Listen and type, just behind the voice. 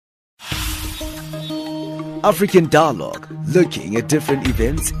African Dialogue, looking at different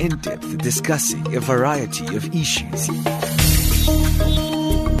events in depth, discussing a variety of issues.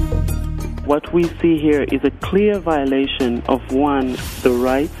 What we see here is a clear violation of, one, the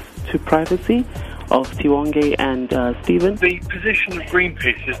rights to privacy of Tiwonge and Stephen. The position of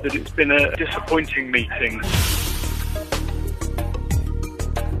Greenpeace is that it's been a disappointing meeting.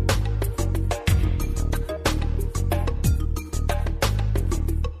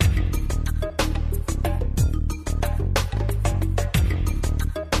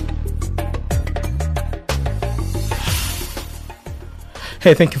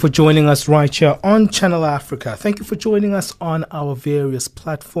 Hey, thank you for joining us right here on Channel Africa. Thank you for joining us on our various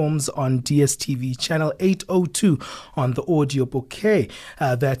platforms on DSTV channel 802 on the audio bouquet.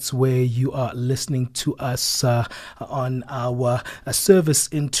 That's where you are listening to us on our service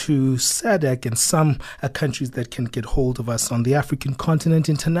into SADC and some countries that can get hold of us on the African continent.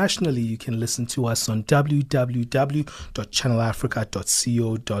 Internationally, you can listen to us on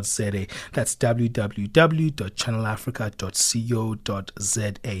www.channelafrica.co.za. That's www.channelafrica.co.za.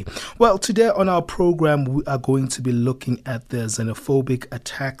 Well, today on our program, we are going to be looking at the xenophobic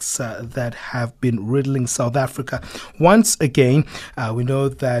attacks that have been riddling South Africa. Once again, we know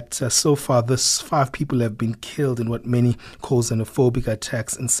that so far, 5 people have been killed in what many call xenophobic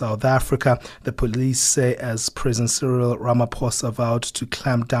attacks in South Africa. The police say, as President Cyril Ramaphosa vowed to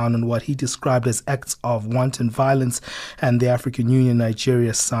clamp down on what he described as acts of wanton violence, and the African Union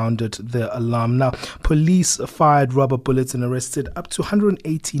Nigeria sounded the alarm. Now, police fired rubber bullets and arrested up to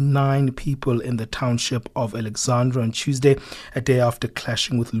 189 people in the township of Alexandra on Tuesday, a day after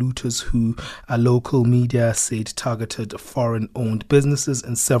clashing with looters who local media said targeted foreign-owned businesses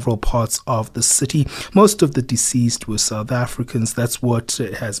in several parts of the city. Most of the deceased were South Africans. That's what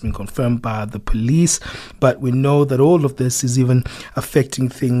has been confirmed by the police. But we know that all of this is even affecting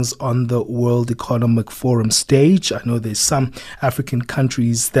things on the World Economic Forum stage. I know there's some African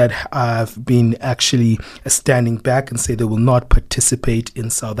countries that have been actually standing back and say they will not participate in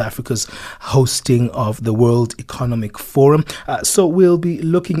South Africa's hosting of the World Economic Forum. So we'll be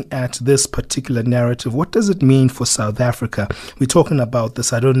looking at this particular narrative. What does it mean for South Africa? We're talking about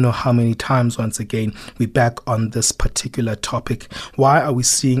this, I don't know how many times, once again, we're back on this particular topic. Why are we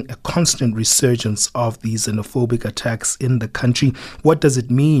seeing a constant resurgence of these xenophobic attacks in the country? What does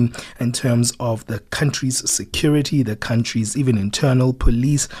it mean in terms of the country's security, the country's even internal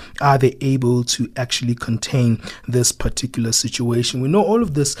police? Are they able to actually contain this particular situation? We know all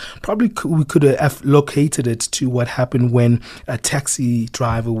of this, probably we could have located it to what happened when a taxi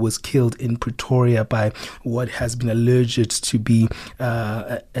driver was killed in Pretoria by what has been alleged to be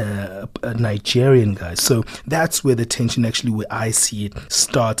a Nigerian guy. So that's where the tension actually, where I see it,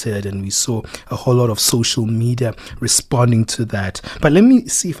 started, and we saw a whole lot of social media responding to that. But let me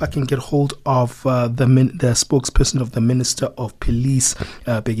see if I can get hold of the spokesperson of the Minister of Police,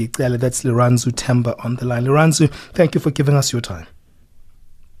 that's Lirandzu Themba on the line. Lirandzu, thank you for giving us your time.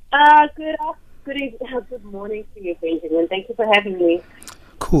 Good morning to you, Benjamin. Thank you for having me.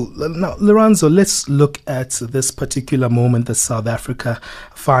 Cool. Now, Lirandzu, let's look at this particular moment that South Africa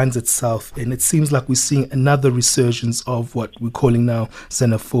finds itself in. It seems like we're seeing another resurgence of what we're calling now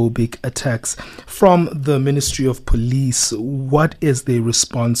xenophobic attacks. From the Ministry of Police, what is their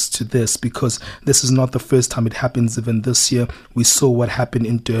response to this? Because this is not the first time it happens. Even this year, we saw what happened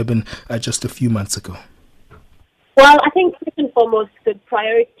in Durban just a few months ago. Well, I think first and foremost, the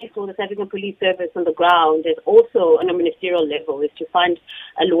priority for the South African Police Service on the ground is also on a ministerial level, is to find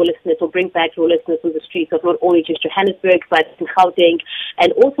a lawlessness or bring back lawlessness on the streets of not only just Johannesburg, but in Gauteng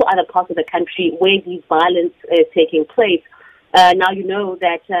and also other parts of the country where these violence is taking place. Now you know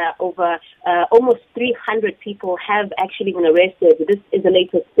that over almost 300 people have actually been arrested. This is the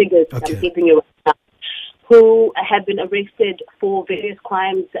latest figures I'm giving you right now, who have been arrested for various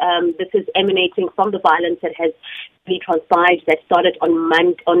crimes. This is emanating from the violence that has really transpired, that started on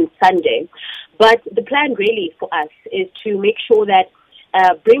Sunday. But the plan really for us is to make sure that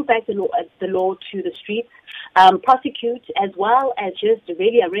bring back the law to the streets, prosecute, as well as just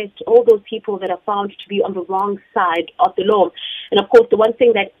really arrest all those people that are found to be on the wrong side of the law. And of course, the one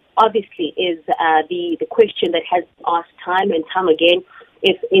thing that obviously is the question that has been asked time and time again,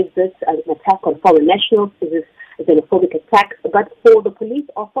 is this an attack on foreign nationals? Is this a xenophobic attack? But for the police,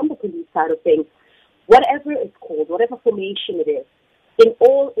 or from the police side of things, whatever it's called, whatever formation it is, in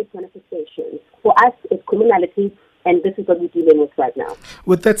all its manifestations, for us it's criminality, And this is what we're dealing with right now.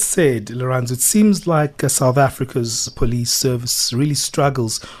 With that said, Lirandzu, it seems like South Africa's police service really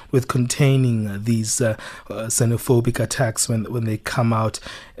struggles with containing these xenophobic attacks when they come out.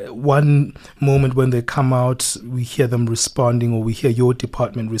 One moment when they come out, we hear them responding, or we hear your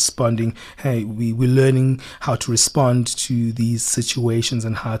department responding, hey, we're learning how to respond to these situations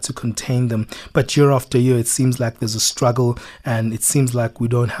and how to contain them. But year after year, it seems like there's a struggle, and it seems like we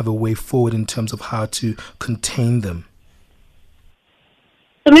don't have a way forward in terms of how to contain them.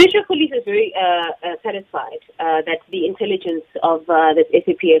 The Ministry of Police is very satisfied that the intelligence of this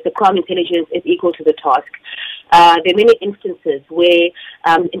SAPS, the crime intelligence, is equal to the task. There are many instances where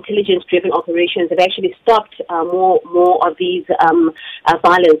intelligence-driven operations have actually stopped more of these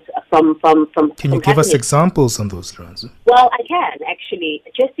violence from Can you give us examples on those, Lirandzu? Well, I can actually.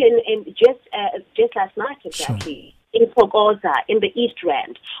 Just last night, exactly. Sure. In Thokoza, in the East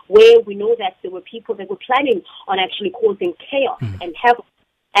Rand, where we know that there were people that were planning on actually causing chaos and havoc.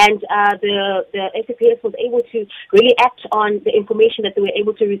 And the SAPS was able to really act on the information that they were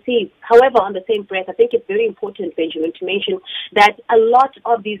able to receive. However, on the same breath, I think it's very important, Benjamin, to mention that a lot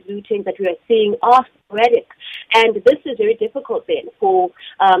of these lootings that we are seeing are sporadic. And this is very difficult then for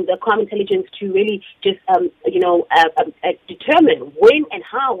the crime intelligence to really just, determine when and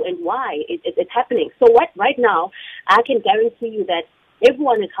how and why it's happening. So right now, I can guarantee you that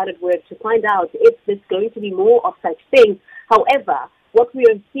everyone is hard at work to find out if there's going to be more of such things. However, what we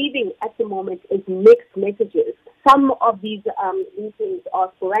are receiving at the moment is mixed messages. Some of these meetings are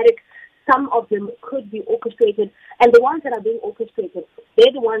sporadic. Some of them could be orchestrated. And the ones that are being orchestrated,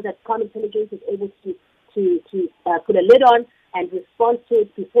 they're the ones that crime intelligence is able to put a lid on and respond to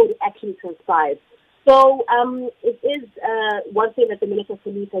it before it actually transpires. So it is one thing that the Minister of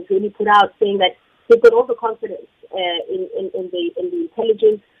Police has really put out, saying that they've got all the confidence in the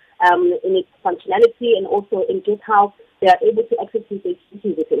intelligence, in its functionality, and also in just how they are able to execute their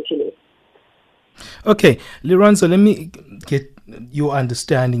duties essentially. Okay, Lirandzu, let me get your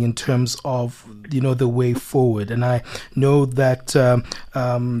understanding in terms of, the way forward. And I know that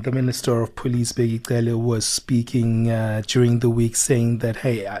the Minister of Police, Begicele, was speaking during the week saying that,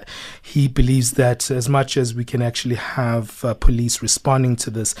 hey, he believes that as much as we can actually have police responding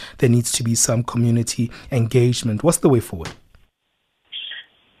to this, there needs to be some community engagement. What's the way forward?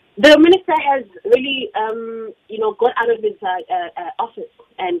 The minister has really, got out of his office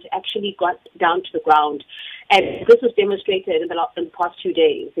and actually got down to the ground. And this was demonstrated in the past 2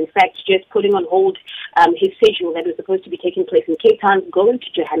 days. In fact, just putting on hold his schedule that was supposed to be taking place in Cape Town, going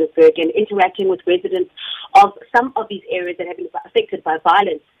to Johannesburg and interacting with residents of some of these areas that have been affected by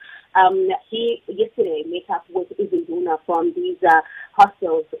violence. He yesterday met up with Izinduna from these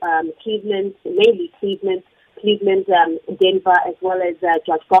hostels, Cleveland, mainly Cleveland, Denver, as well as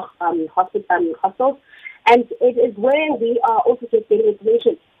George Boch hostels. And it is where we are also just getting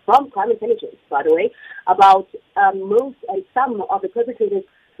information from crime intelligence, by the way, about most and some of the perpetrators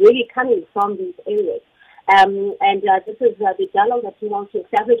really coming from these areas. And this is the dialogue that we want to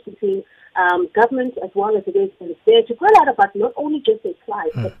establish between government as well as the residents there to find out about not only just their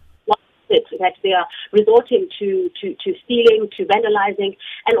plight, but that they are resorting to stealing, to vandalizing,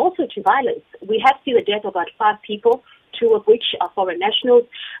 and also to violence. We have seen the death of about 5 people, 2 of which are foreign nationals.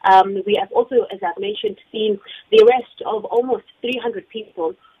 We have also, as I've mentioned, seen the arrest of almost 300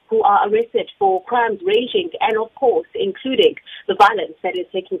 people who are arrested for crimes ranging and, of course, including the violence that is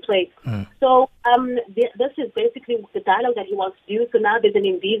taking place. So this is basically the dialogue that he wants to do. So now there's an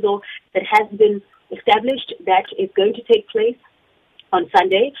imbizo that has been established that is going to take place on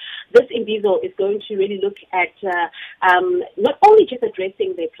Sunday. This imbizo is going to really look at not only just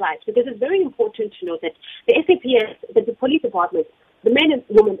addressing their plight, because it's very important to know that the SAPS, that the police department, the men and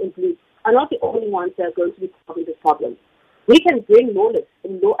women in blue, are not the only ones that are going to be solving this problem. We can bring law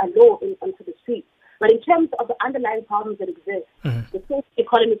onto the streets, but in terms of the underlying problems that exist, the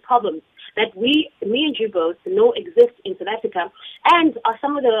socio-economic problems that me and you both know exist in South Africa, and are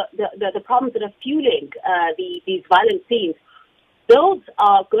some of the problems that are fueling these violent scenes, those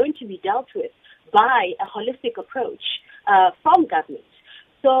are going to be dealt with by a holistic approach from government.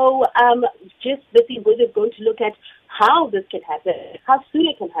 So just the thing is going to look at how this can happen, how soon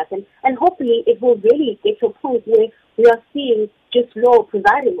it can happen, and hopefully it will really get to a point where we are seeing just law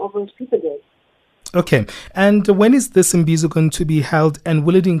presiding over its people again. Okay, and when is this imbizo going to be held, and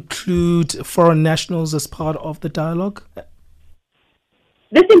will it include foreign nationals as part of the dialogue?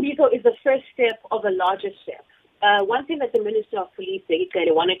 This imbizo is the first step of a larger step. One thing that the Minister of Police,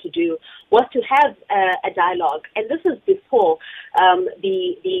 Begicele, wanted to do was to have a dialogue, and this is before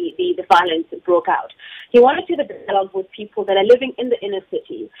the violence broke out. He wanted to have a dialogue with people that are living in the inner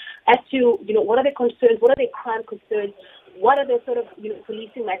city as to, what are their concerns, what are their crime concerns, what are the sort of,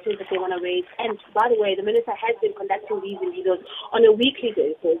 policing matters that they want to raise. And by the way, the minister has been conducting these individuals on a weekly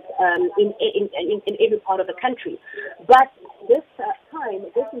basis in every part of the country. But this time,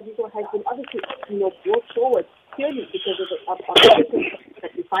 this individual has been obviously, brought forward purely because of the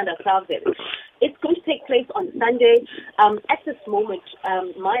that we find ourselves in. It's going to take place on Sunday. At this moment,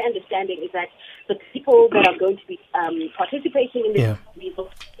 my understanding is that the people that are going to be participating in this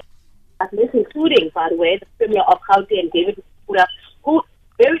including, by the way, the Premier of Gauteng, David Mukura, who is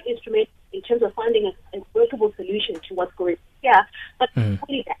very instrumental in terms of finding a workable solution to what's going on here. But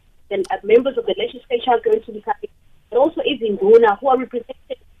only that, then members of the legislature are going to be coming, but also Izinduna, who are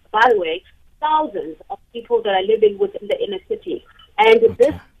representing, by the way, thousands of people that are living within the inner city. And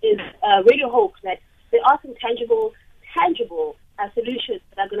this is really hope that there are some tangible solutions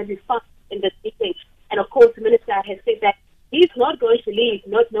that are going to be found in this meeting. And of course, the minister has said that he's not going to leave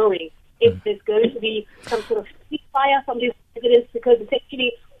not knowing if there's going to be some sort of ceasefire from these residents, because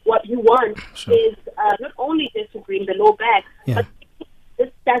essentially what you want is not only just to bring the law back, but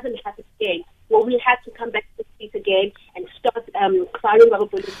this doesn't happen again. Well, we have to come back to the streets again and start firing rubber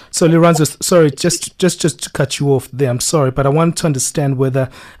bullets. So, Lirandzu, sorry, just to cut you off there, I'm sorry, but I want to understand whether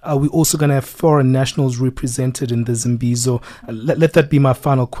are we also going to have foreign nationals represented in the Zimbizo? Let that be my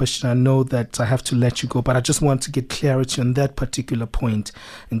final question. I know that I have to let you go, but I just want to get clarity on that particular point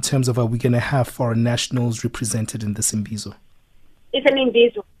in terms of are we going to have foreign nationals represented in the Zimbizo? It's an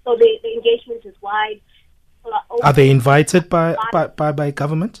Imbizo, so the engagement is wide. Are they invited by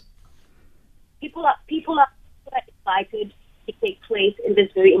government? People are invited to take place in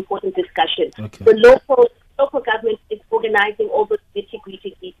this very important discussion. Okay. The local government is organizing all those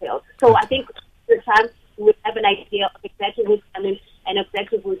nitty-gritty details. So I think the time we will have an idea of exactly who's coming and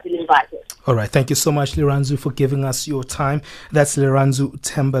exactly who's been invited. All right. Thank you so much, Lirandzu, for giving us your time. That's Lirandzu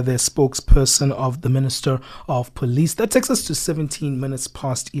Themba, the spokesperson of the Minister of Police. That takes us to 17 minutes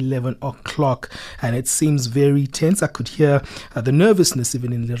past 11 o'clock, and it seems very tense. I could hear the nervousness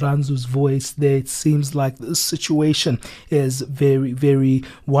even in Lirandzu's voice there. It seems like this situation is very, very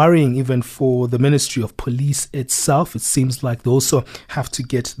worrying even for the Ministry of Police itself. It seems like they also have to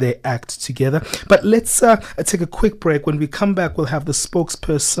get their act together. But let's take a quick break. When we come back, we'll have the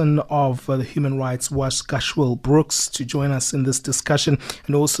spokesperson of the Human Rights Watch, Gashwell Brooks, to join us in this discussion,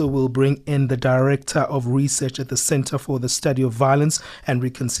 and also we'll bring in the Director of Research at the Center for the Study of Violence and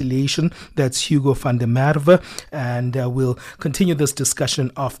Reconciliation, that's Hugo van der Merwe, and we'll continue this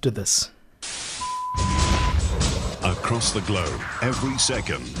discussion after this. Across the globe, every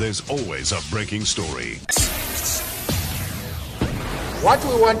second, there's always a breaking story. What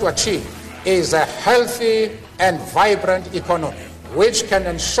we want to achieve is a healthy and vibrant economy which can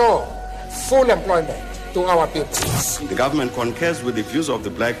ensure full employment to our people. The government concurs with the views of the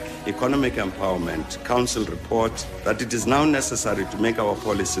Black Economic Empowerment Council report that it is now necessary to make our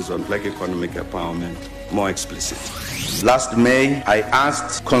policies on black economic empowerment more explicit. Last May, I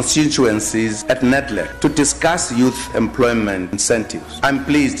asked constituencies at NEDLEC to discuss youth employment incentives. I'm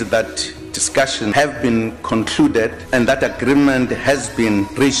pleased that discussions have been concluded and that agreement has been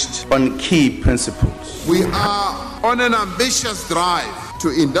reached on key principles. We are on an ambitious drive to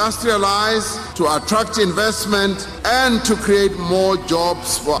industrialize, to attract investment, and to create more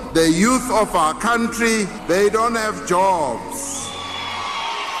jobs for the youth of our country. They don't have jobs.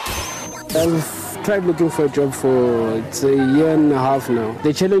 I've tried looking for a job for it's a year and a half now.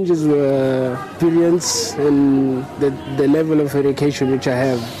 The challenges were experience and the level of education which I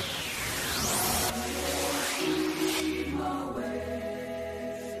have.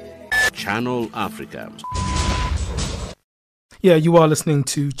 Channel Africa. Yeah, you are listening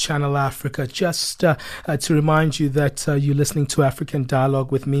to Channel Africa. Just to remind you that you're listening to African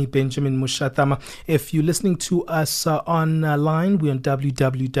Dialogue with me, Benjamin Mushatama. If you're listening to us online, we're on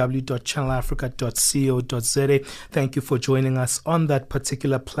www.channelafrica.co.za. Thank you for joining us on that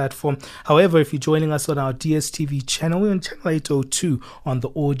particular platform. However, if you're joining us on our DSTV channel, we're on channel 802 on the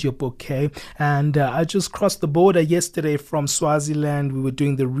audio bouquet. And I just crossed the border yesterday from Swaziland. We were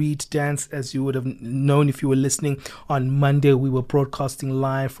doing the Reed dance, as you would have known if you were listening on Monday. We were broadcasting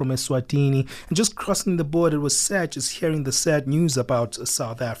live from Eswatini, and just crossing the border, it was sad just hearing the sad news about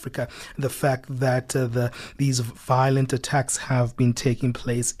South Africa, the fact that these violent attacks have been taking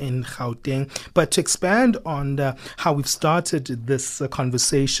place in Gauteng. But to expand on how we've started this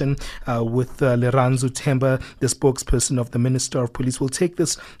conversation with Lirandzu Themba, the spokesperson of the Minister of Police, we'll take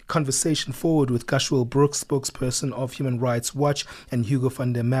this conversation forward with Gashwell Brooks, spokesperson of Human Rights Watch, and Hugo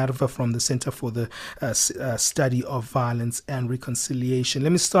van der Merwe from the Center for the Study of Violence and and reconciliation.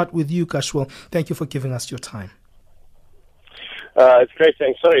 Let me start with you, Kashwal. Thank you for giving us your time. It's great,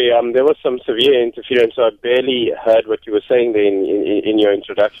 thanks. Sorry, there was some severe interference, so I barely heard what you were saying there in your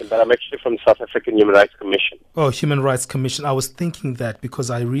introduction, but I'm actually from South African Human Rights Commission. Oh, Human Rights Commission. I was thinking that because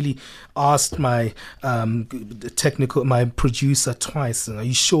I really asked my my producer twice, are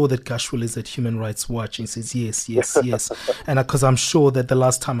you sure that Kashwal is at Human Rights Watch? And he says, yes. And because I'm sure that the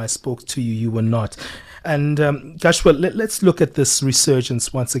last time I spoke to you, you were not. And Kashwal, let's look at this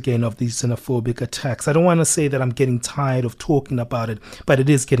resurgence once again of these xenophobic attacks. I don't want to say that I'm getting tired of talking about it, but it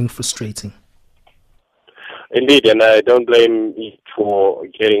is getting frustrating. Indeed, and I don't blame you for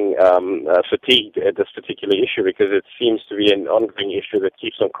getting fatigued at this particular issue, because it seems to be an ongoing issue that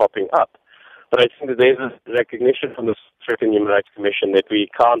keeps on cropping up. But I think that there's a recognition from the African Human Rights Commission that we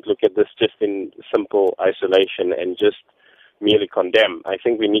can't look at this just in simple isolation and just merely condemn. I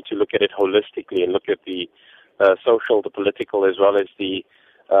think we need to look at it holistically and look at the social, the political, as well as the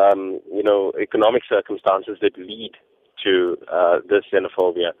economic circumstances that lead to this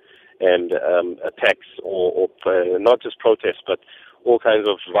xenophobia and attacks, or not just protests, but all kinds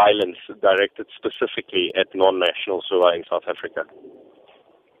of violence directed specifically at non-nationals who are in South Africa.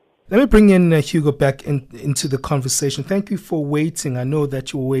 Let me bring in Hugo back into the conversation. Thank you for waiting. I know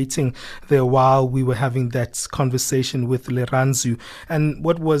that you were waiting there while we were having that conversation with Lirandzu. And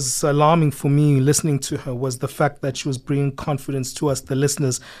what was alarming for me listening to her was the fact that she was bringing confidence to us, the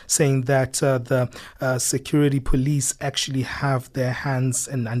listeners, saying that the security police actually have their hands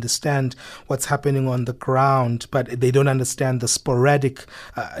and understand what's happening on the ground, but they don't understand the sporadic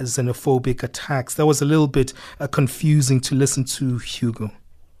xenophobic attacks. That was a little bit confusing to listen to, Hugo.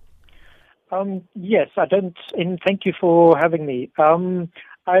 Yes, I don't, and thank you for having me. I'm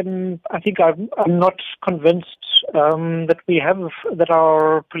not convinced that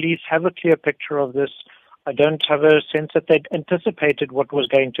our police have a clear picture of this. I don't have a sense that they'd anticipated what was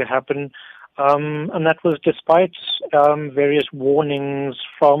going to happen, and that was despite various warnings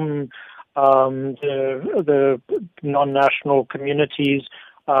from the non-national communities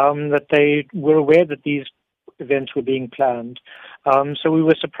that they were aware that these events were being planned. So we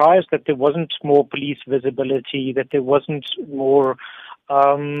were surprised that there wasn't more police visibility, that there wasn't more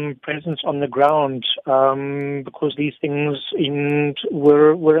presence on the ground, because these things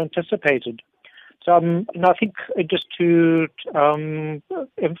were anticipated. So and I think just to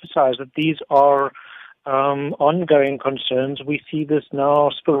emphasize that these are ongoing concerns. We see this now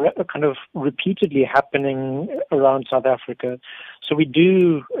kind of repeatedly happening around South Africa. So we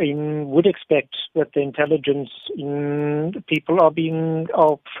would expect that the intelligence people are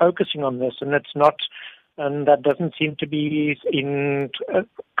focusing on this, and that doesn't seem to be kind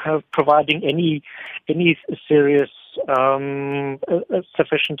of providing any serious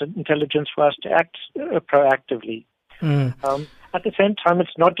sufficient intelligence for us to act proactively. At the same time,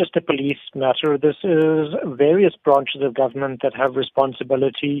 it's not just a police matter. This is various branches of government that have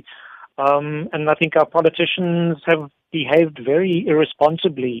responsibility. And I think our politicians have behaved very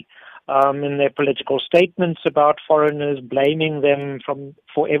irresponsibly in their political statements about foreigners, blaming them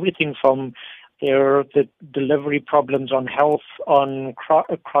for everything from the delivery problems on health, on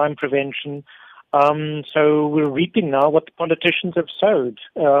crime prevention. So we're reaping now what the politicians have sowed.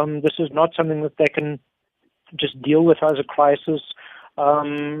 This is not something that they can just deal with as a crisis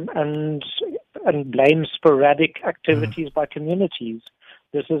and blame sporadic activities by communities.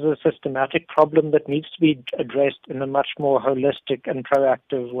 This is a systematic problem that needs to be addressed in a much more holistic and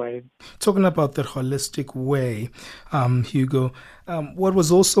proactive way. Talking about that holistic way, Hugo, what was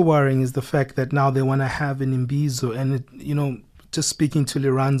also worrying is the fact that now they want to have an Imbizo, and just speaking to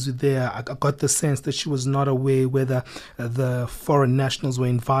Lirandzu there, I got the sense that she was not aware whether the foreign nationals were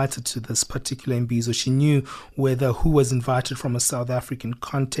invited to this particular Imbizo. She knew who was invited from a South African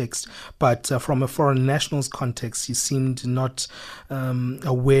context, but from a foreign nationals context, she seemed not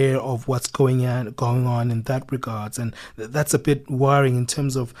aware of what's going on in that regards. And that's a bit worrying in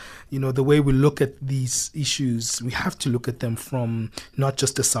terms of, the way we look at these issues. We have to look at them from not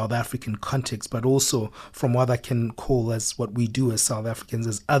just a South African context, but also from what I can call as what we do as South Africans,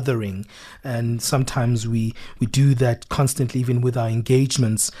 as othering. And sometimes we do that constantly, even with our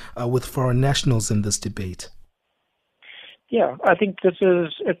engagements with foreign nationals in this debate. Yeah, I think it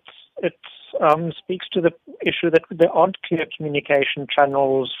speaks to the issue that there aren't clear communication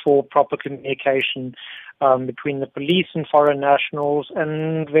channels for proper communication between the police and foreign nationals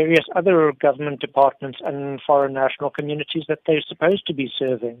and various other government departments and foreign national communities that they're supposed to be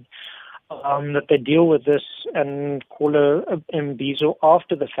serving. That they deal with this and call a Imbizo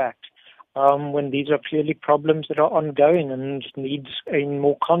after the fact, when these are clearly problems that are ongoing and needs a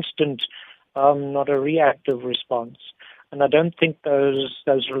more constant, not a reactive response. And I don't think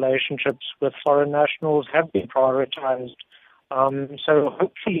those relationships with foreign nationals have been prioritized. So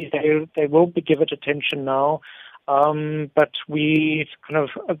hopefully they will give it attention now. But the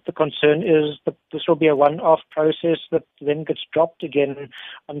concern is that this will be a one-off process that then gets dropped again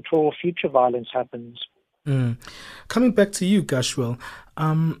until future violence happens. Coming back to you, Gashwell,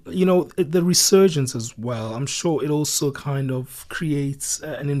 the resurgence as well, I'm sure it also kind of creates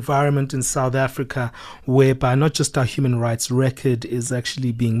an environment in South Africa whereby not just our human rights record is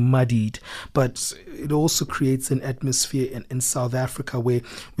actually being muddied, but it also creates an atmosphere in South Africa where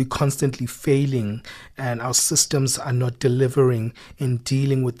we're constantly failing and our systems are not delivering in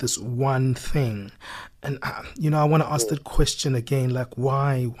dealing with this one thing. And, I want to ask that question again, like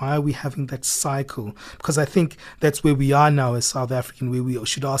why are we having that cycle? Because I think that's where we are now as South African, where we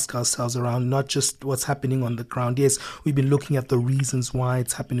should ask ourselves around not just what's happening on the ground. Yes, we've been looking at the reasons why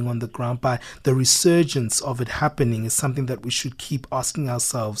it's happening on the ground, but the resurgence of it happening is something that we should keep asking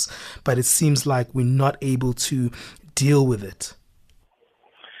ourselves. But it seems like we're not able to deal with it.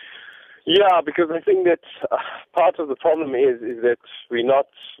 Yeah, because I think that part of the problem is that not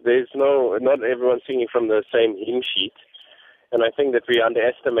everyone singing from the same hymn sheet. And I think that we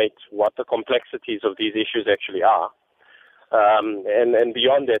underestimate what the complexities of these issues actually are. And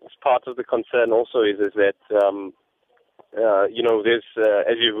beyond that, part of the concern also is that, there's,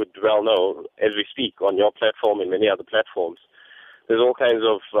 as you would well know, as we speak on your platform and many other platforms, there's all kinds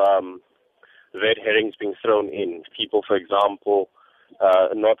of red herrings being thrown in. People, for example,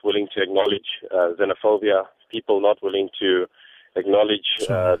 not willing to acknowledge xenophobia, people not willing to acknowledge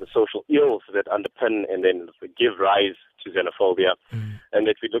the social ills that underpin and then give rise to xenophobia, and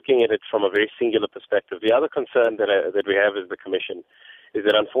that we're looking at it from a very singular perspective. The other concern that we have as the Commission is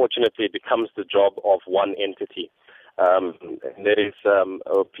that unfortunately it becomes the job of one entity. And that is,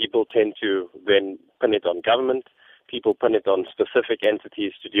 people tend to then pin it on government, people pin it on specific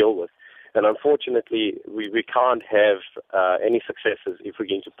entities to deal with. And unfortunately, we can't have any successes if we're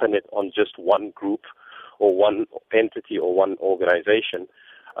going to pin it on just one group or one entity or one organization.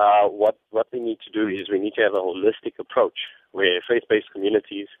 What we need to do is we need to have a holistic approach where faith-based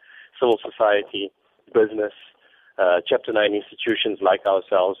communities, civil society, business, Chapter 9 institutions like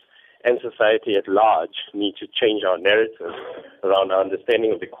ourselves, and society at large need to change our narrative around our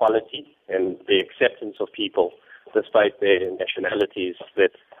understanding of equality and the acceptance of people despite their nationalities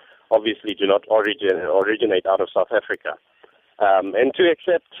that obviously do not originate out of South Africa. And to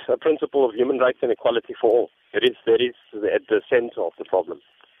accept a principle of human rights and equality for all. That is at the center of the problem.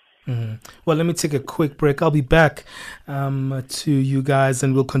 Well, let me take a quick break. I'll be back to you guys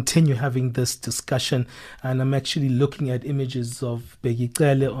and we'll continue having this discussion. And I'm actually looking at images of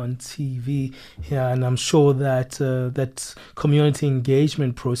Begicele on TV here, and I'm sure that that community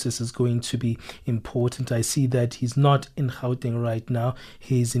engagement process is going to be important. I see that he's not in Gauteng right now.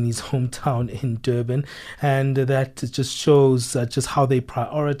 He's in his hometown in Durban, and that just shows just how they're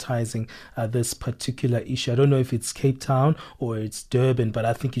prioritizing this particular issue. I don't know if it's Cape Town or it's Durban, but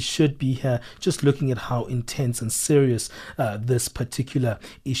I think it should be here, just looking at how intense and serious this particular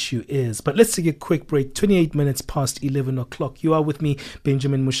issue is. But let's take a quick break. 28 minutes past 11 o'clock. You are with me,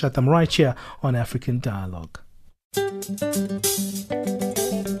 Benjamin Mushat. I'm right here on African Dialogue.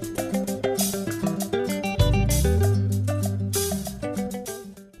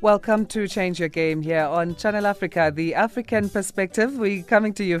 Welcome to Change Your Game here on Channel Africa, the African perspective. We're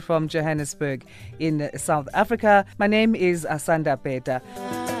coming to you from Johannesburg in South Africa. My name is Asanda Peta.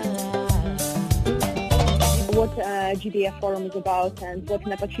 What GDF Forum is about and what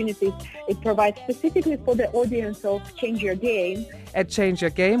an opportunity it provides specifically for the audience of Change Your Game. At Change Your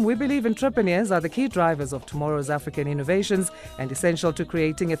Game, we believe entrepreneurs are the key drivers of tomorrow's African innovations and essential to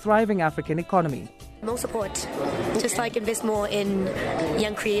creating a thriving African economy. More support, just like invest more in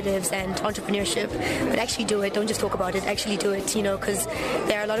young creatives and entrepreneurship, but actually do it. Don't just talk about it, actually do it, because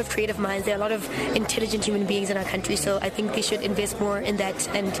there are a lot of creative minds, there are a lot of intelligent human beings in our country, so I think they should invest more in that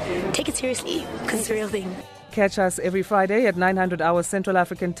and take it seriously, because it's a real thing. Catch us every Friday at 900 hours Central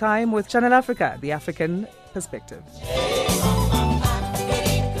African Time with Channel Africa, the African perspective.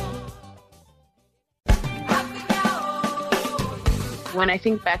 When I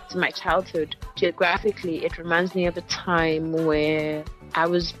think back to my childhood, geographically, it reminds me of a time where I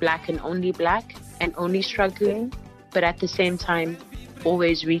was black and only struggling, but at the same time,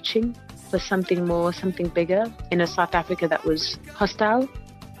 always reaching for something more, something bigger in a South Africa that was hostile.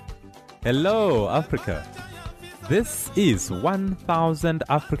 Hello, Africa. This is 1000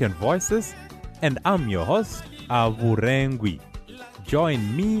 African Voices, and I'm your host, Avurengwi.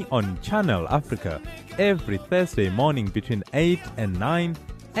 Join me on Channel Africa every Thursday morning between 8 and 9,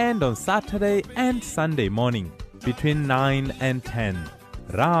 and on Saturday and Sunday morning between 9 and 10.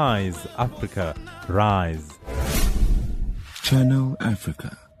 Rise, Africa, rise. Channel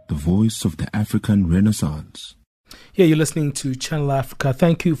Africa, the voice of the African Renaissance. Yeah, you're listening to Channel Africa.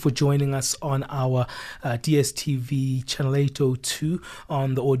 Thank you for joining us on our DSTV Channel 802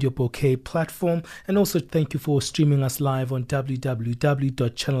 on the Audio Bouquet platform. And also thank you for streaming us live on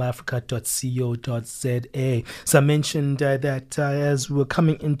www.channelafrica.co.za. So I mentioned that as we're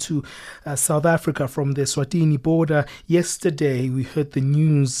coming into South Africa from the Swatini border, yesterday we heard the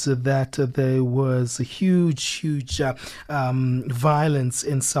news that there was a huge violence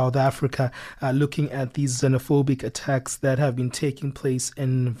in South Africa, looking at these xenophobic attacks that have been taking place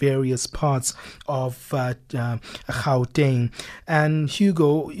in various parts of Gauteng. And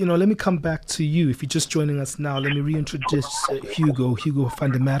Hugo, let me come back to you. If you're just joining us now, let me reintroduce Hugo. Hugo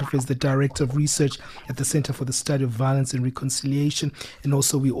van der Merwe is the Director of Research at the Center for the Study of Violence and Reconciliation. And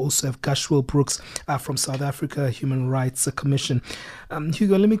also we also have Gashwell Brooks from South Africa Human Rights Commission.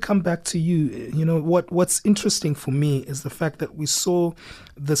 Hugo, let me come back to you. What's interesting for me is the fact that we saw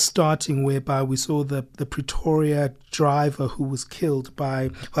the starting whereby we saw the Pretoria driver who was killed by,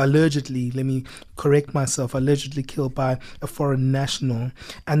 allegedly killed by a foreign national.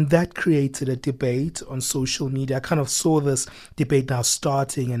 And that created a debate on social media. I kind of saw this debate now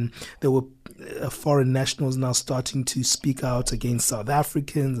starting, and there were foreign nationals now starting to speak out against South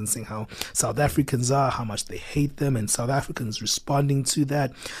Africans and saying how South Africans are, how much they hate them, and South Africans responding to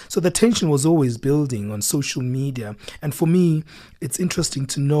that. So the tension was always building on social media. And for me, it's interesting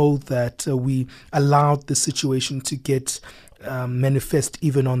to know that we allowed the situation to get manifest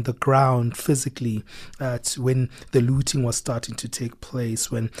even on the ground physically when the looting was starting to take place,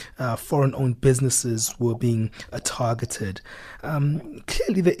 when foreign-owned businesses were being targeted.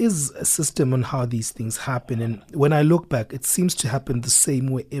 Clearly, there is a system on how these things happen, and when I look back, it seems to happen the same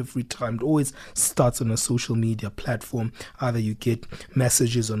way every time. It always starts on a social media platform. Either you get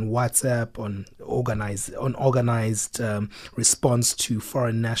messages on WhatsApp, on organized response to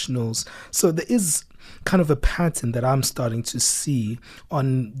foreign nationals. So there is kind of a pattern that I'm starting to see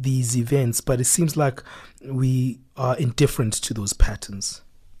on these events, but it seems like we are indifferent to those patterns.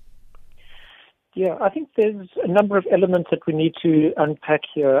 Yeah, I think there's a number of elements that we need to unpack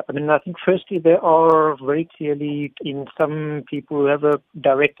here. I think firstly, there are very clearly some people who have a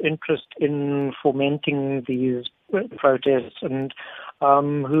direct interest in fomenting these protests and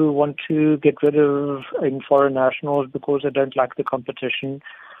who want to get rid of foreign nationals because they don't like the competition.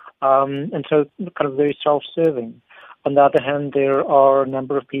 And so kind of very self-serving. On the other hand, there are a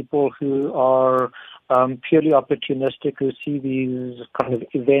number of people who are purely opportunistic, who see these kind of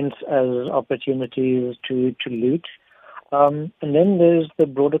events as opportunities to loot. And then there's the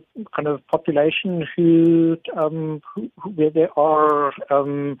broader kind of population who where there are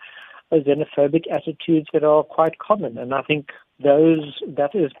xenophobic attitudes that are quite common. And I think that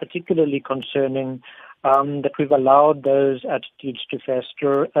is particularly concerning, that we've allowed those attitudes to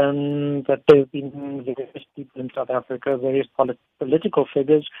fester, and that there have been various people in South Africa, various political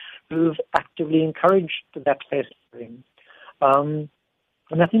figures who've actively encouraged that festering. And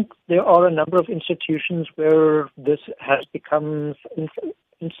I think there are a number of institutions where this has become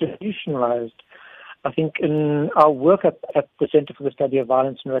institutionalized. I think in our work at the Center for the Study of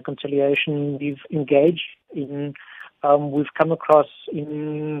Violence and Reconciliation, we've engaged in, we've come across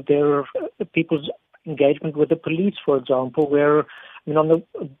in their people's engagement with the police, for example, where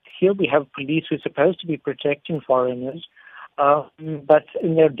here we have police who are supposed to be protecting foreigners, but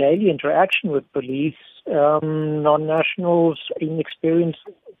in their daily interaction with police, non-nationals experience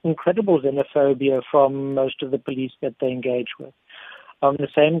incredible xenophobia from most of the police that they engage with. The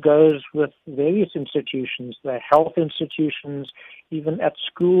same goes with various institutions, the health institutions, even at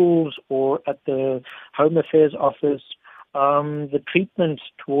schools or at the Home Affairs Office. The treatment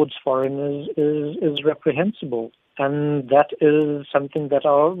towards foreigners is reprehensible, and that is something that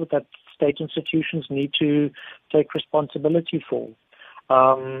state institutions need to take responsibility for.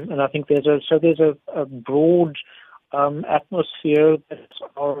 And I think there's a broad atmosphere that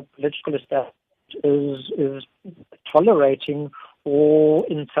our political establishment is tolerating, or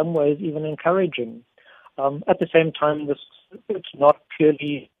in some ways even encouraging. At the same time, it's not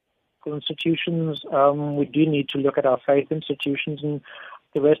purely institutions. We do need to look at our faith institutions and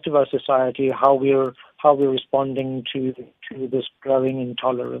the rest of our society, how we're responding to this growing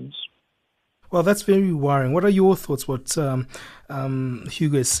intolerance. Well, that's very worrying. What are your thoughts? What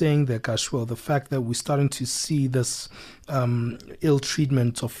Hugo is saying there, Kashwell, the fact that we're starting to see this ill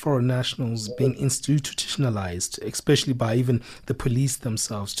treatment of foreign nationals being institutionalized, especially by even the police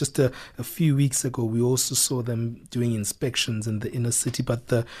themselves. Just a few weeks ago, we also saw them doing inspections in the inner city, but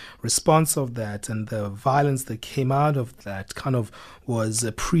the response of that and the violence that came out of that kind of was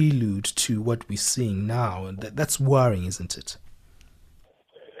a prelude to what we're seeing now. And that's worrying, isn't it?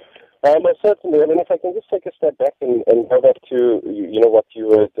 Certainly. I mean, if I can just take a step back and go back to, what you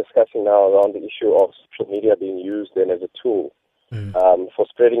were discussing now around the issue of social media being used then as a tool for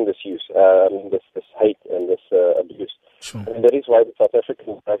spreading this use, this hate and this abuse. Sure. And that is why the South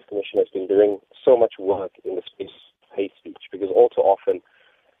African Rights Commission has been doing so much work in the space of hate speech, because all too often,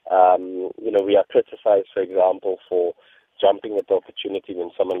 we are criticized, for example, for jumping at the opportunity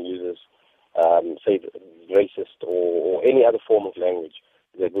when someone uses, say, racist or any other form of language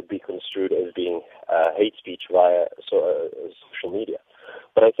that would be construed as being hate speech via social media.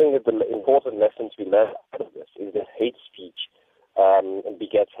 But I think that the important lesson to be learned out of this is that hate speech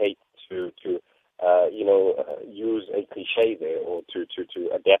begets hate to use a cliche there, or to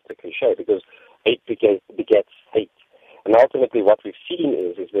adapt a cliche, because hate begets hate. And ultimately what we've seen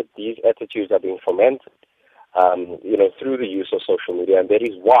is that these attitudes are being fomented, through the use of social media, and that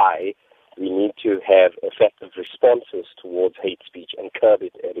is why we need to have effective responses towards hate speech and curb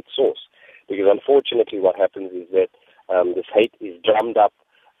it at its source. Because unfortunately what happens is that this hate is drummed up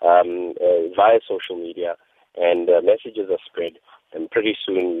via social media, and messages are spread, and pretty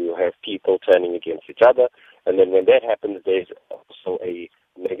soon you have people turning against each other, and then when that happens, there's also a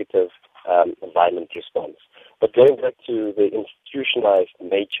negative violent response. But going back to the institutionalized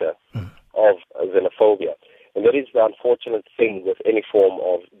nature of xenophobia, and that is the unfortunate thing with any form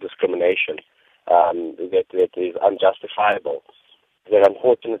of discrimination that is unjustifiable, that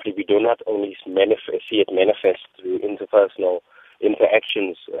unfortunately we do not only see it manifest through interpersonal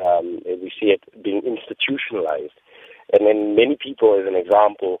interactions, we see it being institutionalized. And then many people, as an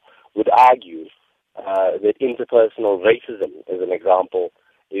example, would argue that interpersonal racism, as an example,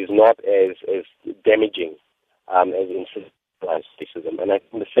 is not as damaging as institutionalized racism. And I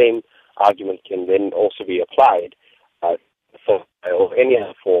think the same argument can then also be applied for any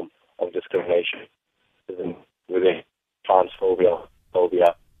other form of discrimination, whether transphobia,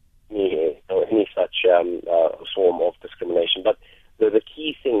 phobia, any such form of discrimination. But the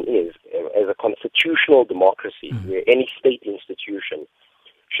key thing is, as a constitutional democracy, where any state institution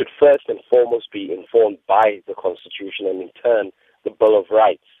should first and foremost be informed by the Constitution and in turn the Bill of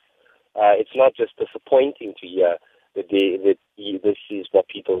Rights. It's not just disappointing to hear that this is what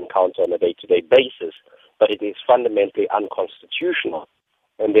people encounter on a day-to-day basis, but it is fundamentally unconstitutional,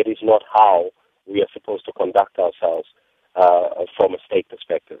 and that is not how we are supposed to conduct ourselves from a state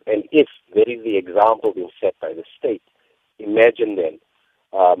perspective. And if that is the example being set by the state, imagine then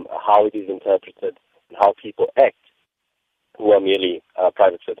how it is interpreted and how people act who are merely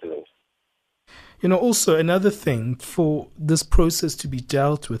private citizens. Also another thing, for this process to be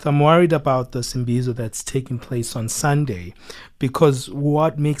dealt with, I'm worried about the Imbizo that's taking place on Sunday, because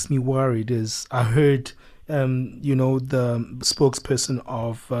what makes me worried is I heard the spokesperson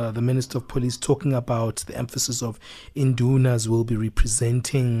of the Minister of Police talking about the emphasis of Indunas will be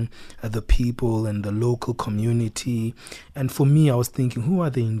representing the people and the local community. And for me, I was thinking, who are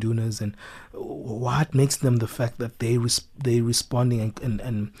the Indunas, and what makes them the fact that they responding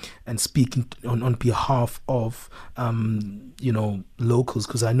and speaking on behalf of locals?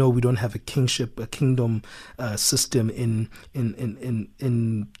 Because I know we don't have a kingdom system in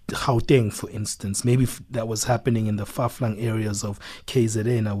Gauteng, for instance. Maybe if that was happening in the far-flung areas of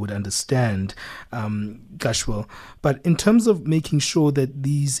KZN, I would understand, Gashwell. But in terms of making sure that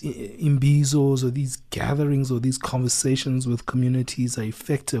these imbizos or these gatherings or these conversations with communities are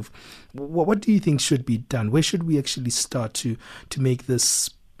effective, what do you think should be done? Where should we actually start to make this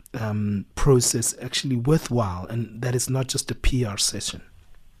process actually worthwhile, and that it's not just a PR session?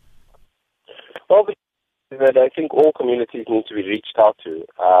 Well, that I think all communities need to be reached out to,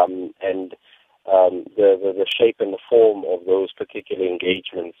 and the shape and the form of those particular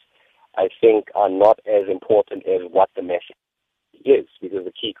engagements, I think, are not as important as what the message is, because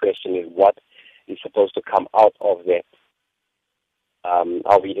the key question is what is supposed to come out of that.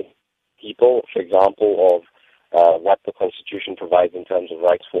 Are we people, for example, of what the Constitution provides in terms of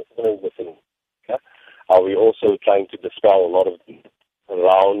rights for all within Africa? Are we also trying to dispel a lot of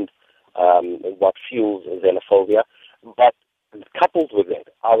around what fuels xenophobia? But coupled with it,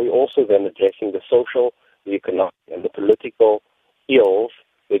 are we also then addressing the social, the economic, and the political ills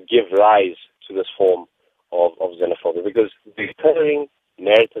that give rise to this form of xenophobia? Because the recurring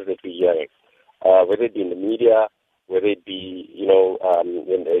narrative that we're hearing whether it be in the media, whether it be,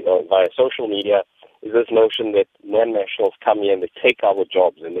 via social media, is this notion that non-nationals come here and they take our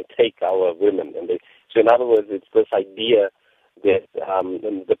jobs and they take our women. So in other words, it's this idea that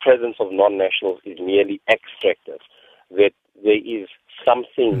the presence of non-nationals is merely extractive, that there is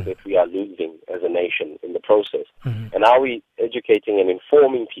something that we are losing as a nation in the process. And are we educating and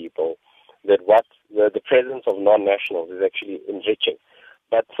informing people that what the presence of non-nationals is actually enriching?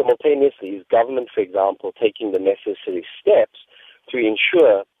 But simultaneously, is government, for example, taking the necessary steps to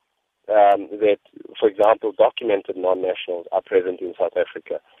ensure that, for example, documented non-nationals are present in South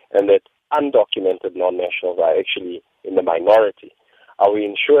Africa and that undocumented non-nationals are actually in the minority? Are we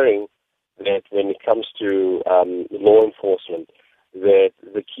ensuring that when it comes to law enforcement, that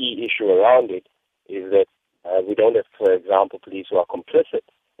the key issue around it is that we don't have, for example, police who are complicit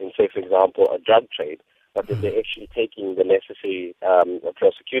in, say, for example, a drug trade, but that they're actually taking the necessary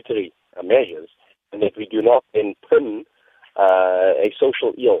prosecutory measures, and that we do not then pin a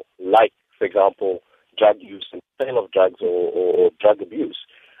social ill, like, for example, drug use and sale of drugs or drug abuse,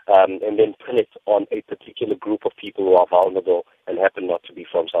 and then pin it on a particular group of people who are vulnerable and happen not to be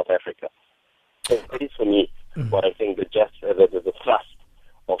from South Africa. So that is, for me, what I think the thrust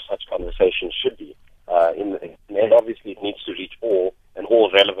of such conversations should be. And obviously it needs to reach all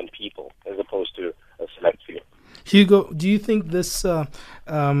relevant people as opposed to a select few. Hugo, do you think this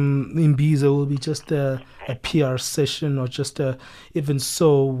Imbizo will be just a PR session, or just even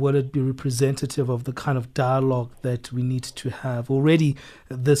so, will it be representative of the kind of dialogue that we need to have? Already,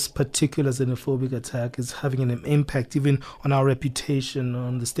 this particular xenophobic attack is having an impact even on our reputation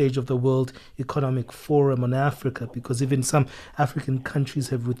on the stage of the World Economic Forum on Africa, because even some African countries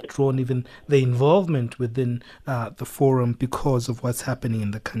have withdrawn even their involvement within the forum because of what's happening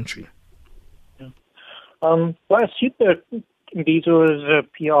in the country. Well, I assume that Imbizo is a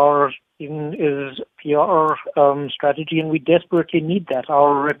PR strategy, and we desperately need that.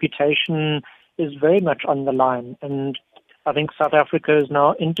 Our reputation is very much on the line, and I think South Africa is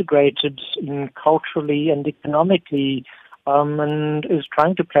now integrated culturally and economically, and is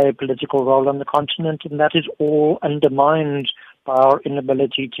trying to play a political role on the continent, and that is all undermined by our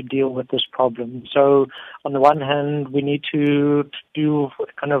inability to deal with this problem. So, on the one hand, we need to do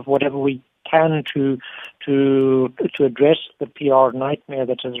kind of whatever we can to address the PR nightmare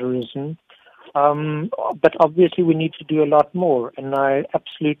that has arisen. But obviously we need to do a lot more. And I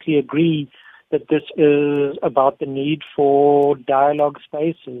absolutely agree that this is about the need for dialogue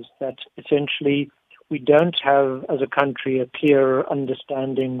spaces, that essentially we don't have as a country a clear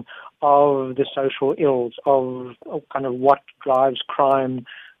understanding of the social ills, of kind of what drives crime,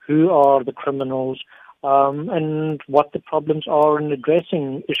 who are the criminals, and what the problems are in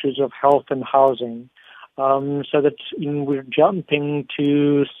addressing issues of health and housing, so that we're jumping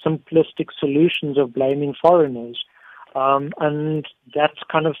to simplistic solutions of blaming foreigners. And that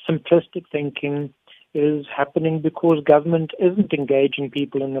kind of simplistic thinking is happening because government isn't engaging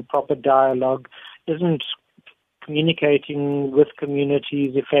people in a proper dialogue, isn't communicating with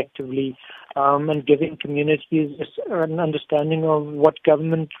communities effectively, and giving communities an understanding of what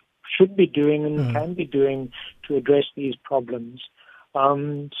government should be doing and can be doing to address these problems.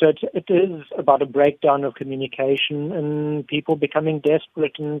 So it is about a breakdown of communication and people becoming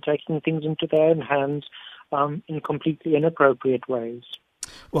desperate and taking things into their own hands in completely inappropriate ways.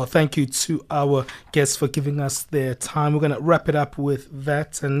 Well, thank you to our guests for giving us their time. We're going to wrap it up with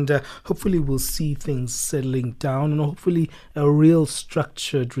that, and hopefully we'll see things settling down, and hopefully a real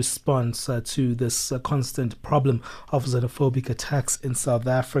structured response to this constant problem of xenophobic attacks in South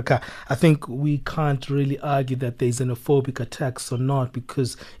Africa. I think we can't really argue that there's xenophobic attacks or not,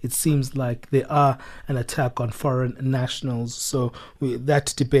 because it seems like they are an attack on foreign nationals. So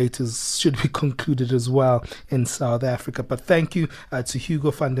that debate should be concluded as well in South Africa. But thank you to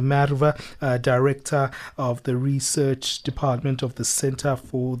Hugo van der Merwe, Director of the Research Department of the Center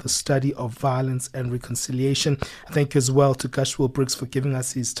for the Study of Violence and Reconciliation. Thank you as well to Gashwell Briggs for giving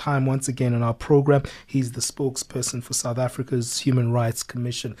us his time once again on our program. He's the spokesperson for South Africa's Human Rights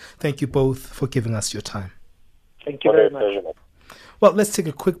Commission. Thank you both for giving us your time. Thank you very much. Well, let's take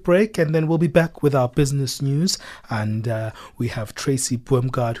a quick break and then we'll be back with our business news. And we have Tracy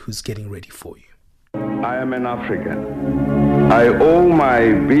Boomgaard who's getting ready for you. I am an African. I owe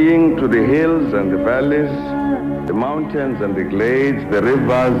my being to the hills and the valleys, the mountains and the glades, the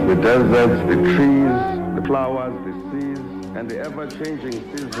rivers, the deserts, the trees, the flowers, the seas, and the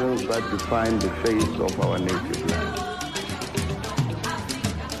ever-changing seasons that define the face of our native land.